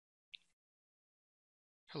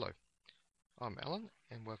Hello, I'm Alan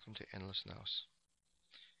and welcome to Endless Nails.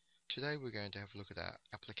 Today we're going to have a look at our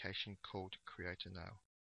application called Create a Nail.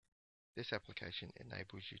 This application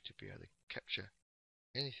enables you to be able to capture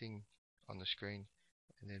anything on the screen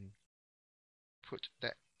and then put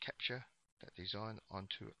that design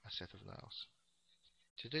onto a set of nails.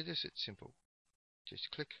 To do this it's simple. Just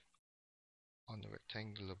click on the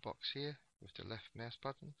rectangular box here with the left mouse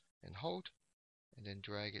button and hold, and then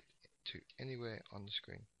drag it to anywhere on the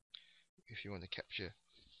screen. If you want to capture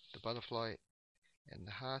the butterfly and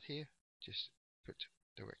the heart here, just put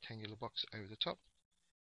the rectangular box over the top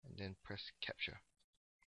and then press capture.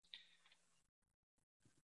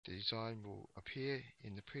 The design will appear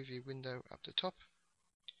in the preview window up the top.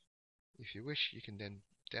 If you wish, you can then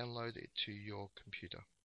download it to your computer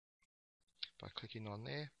by clicking on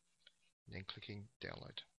there and then clicking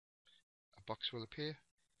download. A box will appear.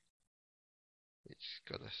 It's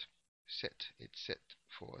set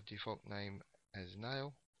for a default name as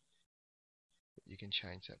nail. You can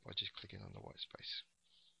change that by just clicking on the white space.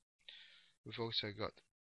 We've also got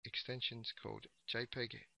extensions called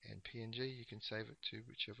JPEG and PNG. You can save it to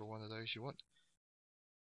whichever one of those you want.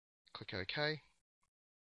 Click OK.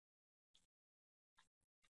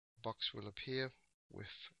 Box will appear with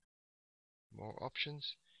more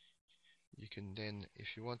options. You can then,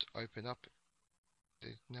 if you want, open up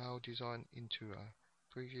the nail design into a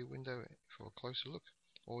preview window for a closer look,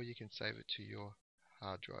 or you can save it to your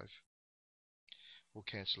hard drive. We'll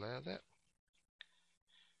cancel out of that.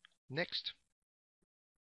 Next,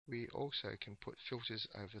 we also can put filters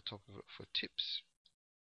over the top of it for tips.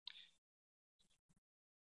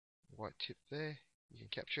 White tip there, you can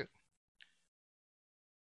capture it.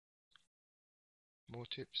 More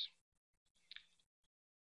tips.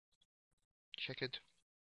 Checkered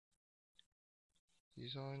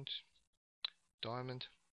designs. Diamond.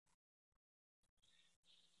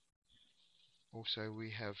 Also we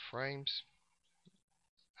have frames.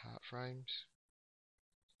 Heart frames.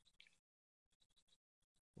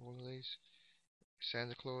 All of these.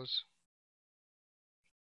 Santa Claus.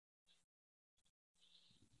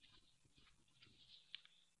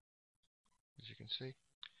 As you can see.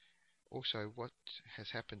 Also, what has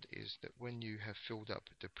happened is that when you have filled up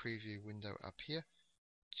the preview window up here,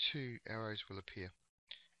 two arrows will appear.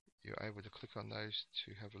 You're able to click on those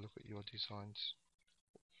to have a look at your designs.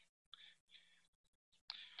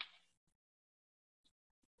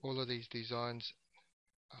 All of these designs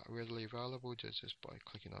are readily available just by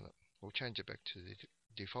clicking on it. We'll change it back to the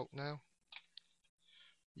default now.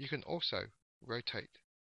 You can also rotate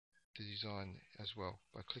the design as well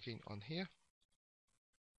by clicking on here.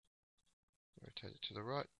 Rotate it to the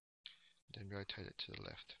right, then rotate it to the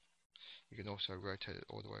left. You can also rotate it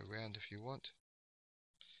all the way around if you want.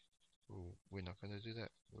 We're not going to do that.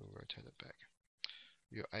 We'll rotate it back.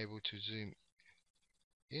 You're able to zoom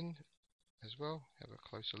in as well, have a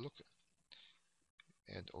closer look,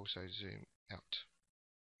 and also zoom out.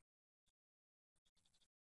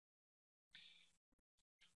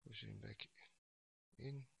 We'll zoom back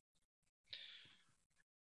in.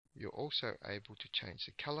 You're also able to change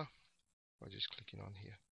the color by just clicking on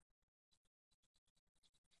here.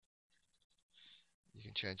 You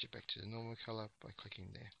can change it back to the normal color by clicking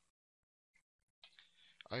there.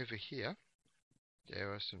 Over here,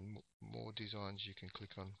 there are some more designs you can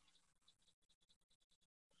click on.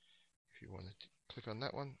 If you want to click on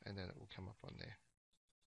that one, and then it will come up on there.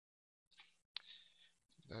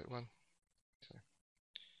 That one. So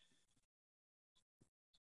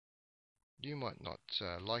you might not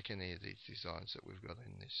like any of these designs that we've got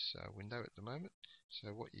in this window at the moment. So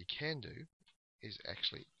what you can do is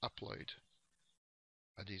actually upload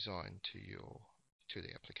a design to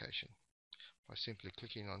the application by simply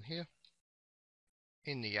clicking on here.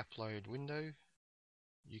 In the upload window,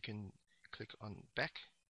 you can click on back,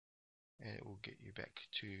 and it will get you back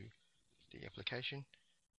to the application,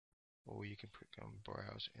 or you can click on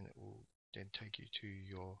browse, and it will then take you to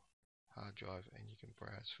your hard drive, and you can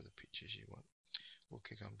browse for the pictures you want. We'll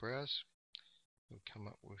click on browse. We'll come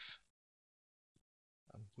up with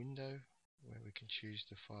a window where we can choose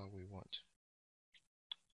the file we want.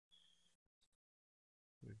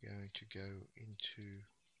 We're going to go into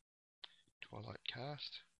Twilight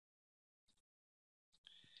Cast.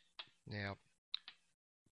 Now,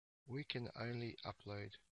 we can only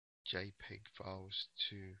upload JPEG files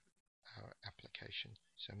to our application,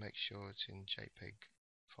 so make sure it's in JPEG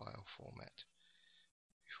file format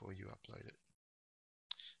before you upload it.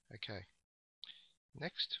 Okay,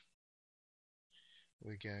 next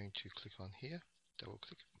we're going to click on here, double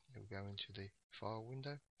click, and we'll go into the file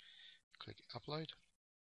window, click upload.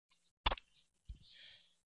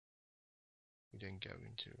 We then go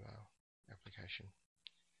into our application,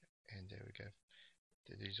 and there we go.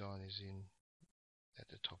 The design is in at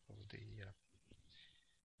the top of the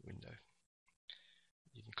window.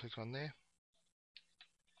 You can click on there.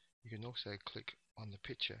 You can also click on the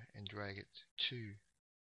picture and drag it to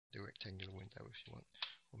the rectangular window if you want,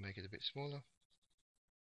 or make it a bit smaller.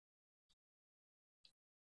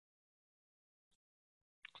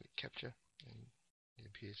 Click capture and it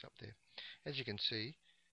appears up there. As you can see,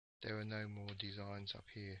 there are no more designs up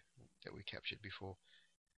here that we captured before.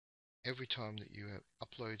 Every time that you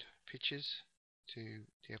upload pictures to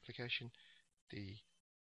the application, the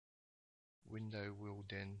window will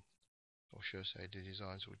then, or should I say, the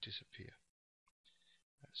designs will disappear.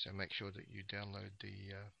 So make sure that you download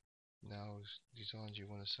the designs you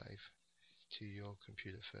want to save to your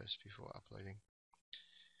computer first before uploading.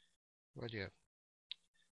 Rightio.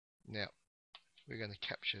 Now we're going to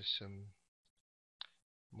capture some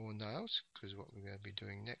more nails, because what we're going to be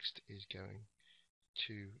doing next is going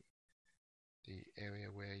to the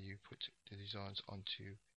area where you put the designs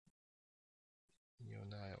onto your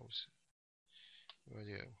nails.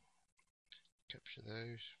 Rightio. Capture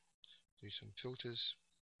those, do some filters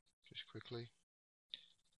just quickly.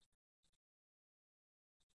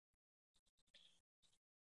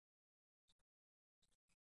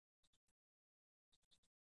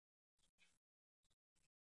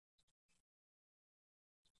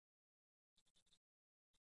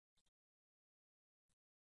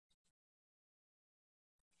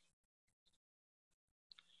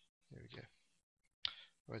 There we go.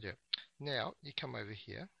 Rightio. Now you come over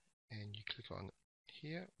here and you click on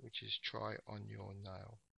here, which is try on your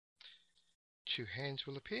nail. Two hands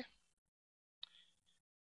will appear.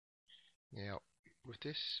 Now with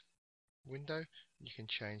this window, you can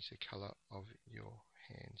change the color of your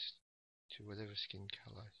hands to whatever skin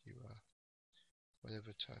color you are,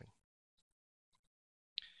 whatever tone.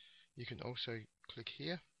 You can also click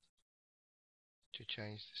here to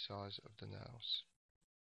change the size of the nails.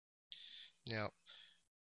 Now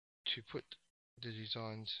to put the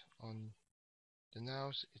designs on the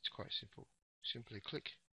nails, it's quite simple. Simply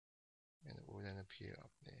click and it will then appear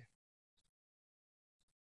up there.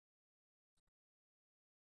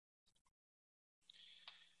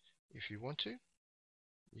 If you want to,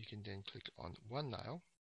 you can then click on one nail,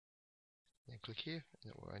 then click here,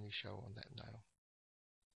 and it will only show on that nail.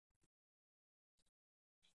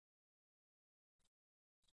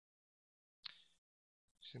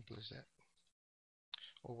 Simple as that.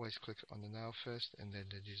 Always click on the nail first and then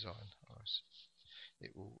the design, or else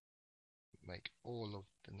it will make all of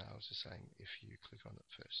the nails the same if you click on it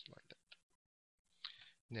first like that.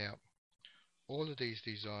 Now all of these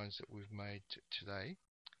designs that we've made today,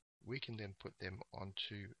 we can then put them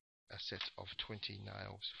onto a set of 20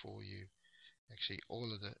 nails for you. Actually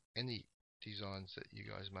all of any designs that you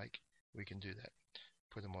guys make, we can do that.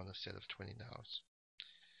 Put them on a set of 20 nails.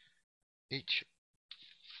 Each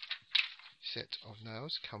set of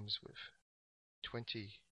nails comes with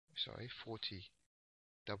 40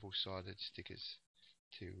 double-sided stickers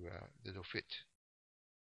that'll fit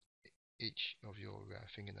each of your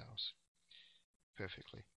fingernails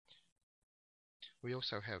perfectly. We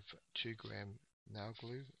also have 2-gram nail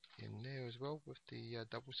glue in there as well with the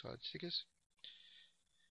double-sided stickers.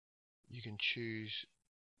 You can choose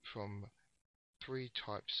from 3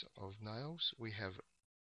 types of nails. We have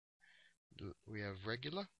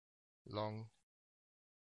regular, long,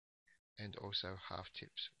 and also half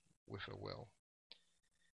tips with a well.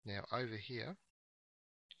 Now over here,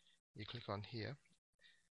 you click on here,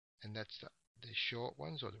 and that's the short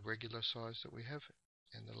ones, or the regular size that we have,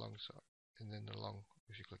 and the long side, and then the long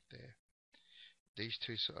if you click there. These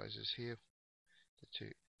 2 sizes here, the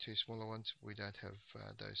two smaller ones, we don't have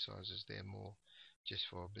those sizes. They're more just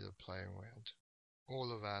for a bit of playing around.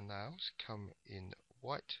 All of our nails come in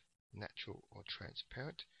white, natural or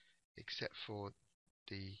transparent, except for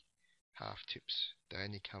the half tips. They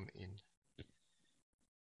only come in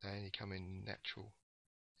natural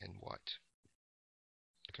and white.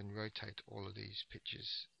 I can rotate all of these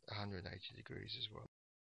pictures 180 degrees as well.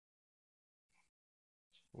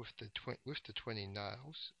 With the 20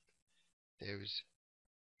 nails, there is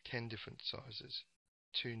 10 different sizes,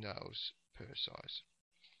 2 nails per size,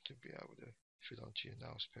 to be able to fit onto your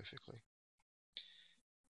nails perfectly.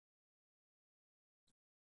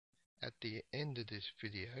 At the end of this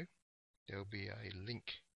video, there will be a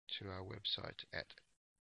link to our website at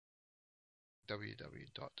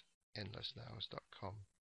www.endlessnails.com.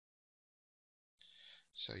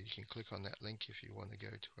 So you can click on that link if you want to go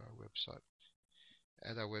to our website.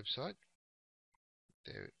 At our website,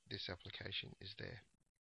 this application is there.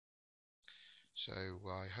 So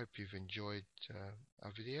I hope you've enjoyed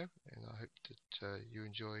our video, and I hope that you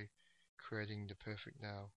enjoy creating the perfect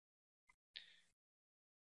nail.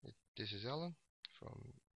 This is Alan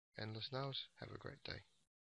from Endless Nails. Have a great day.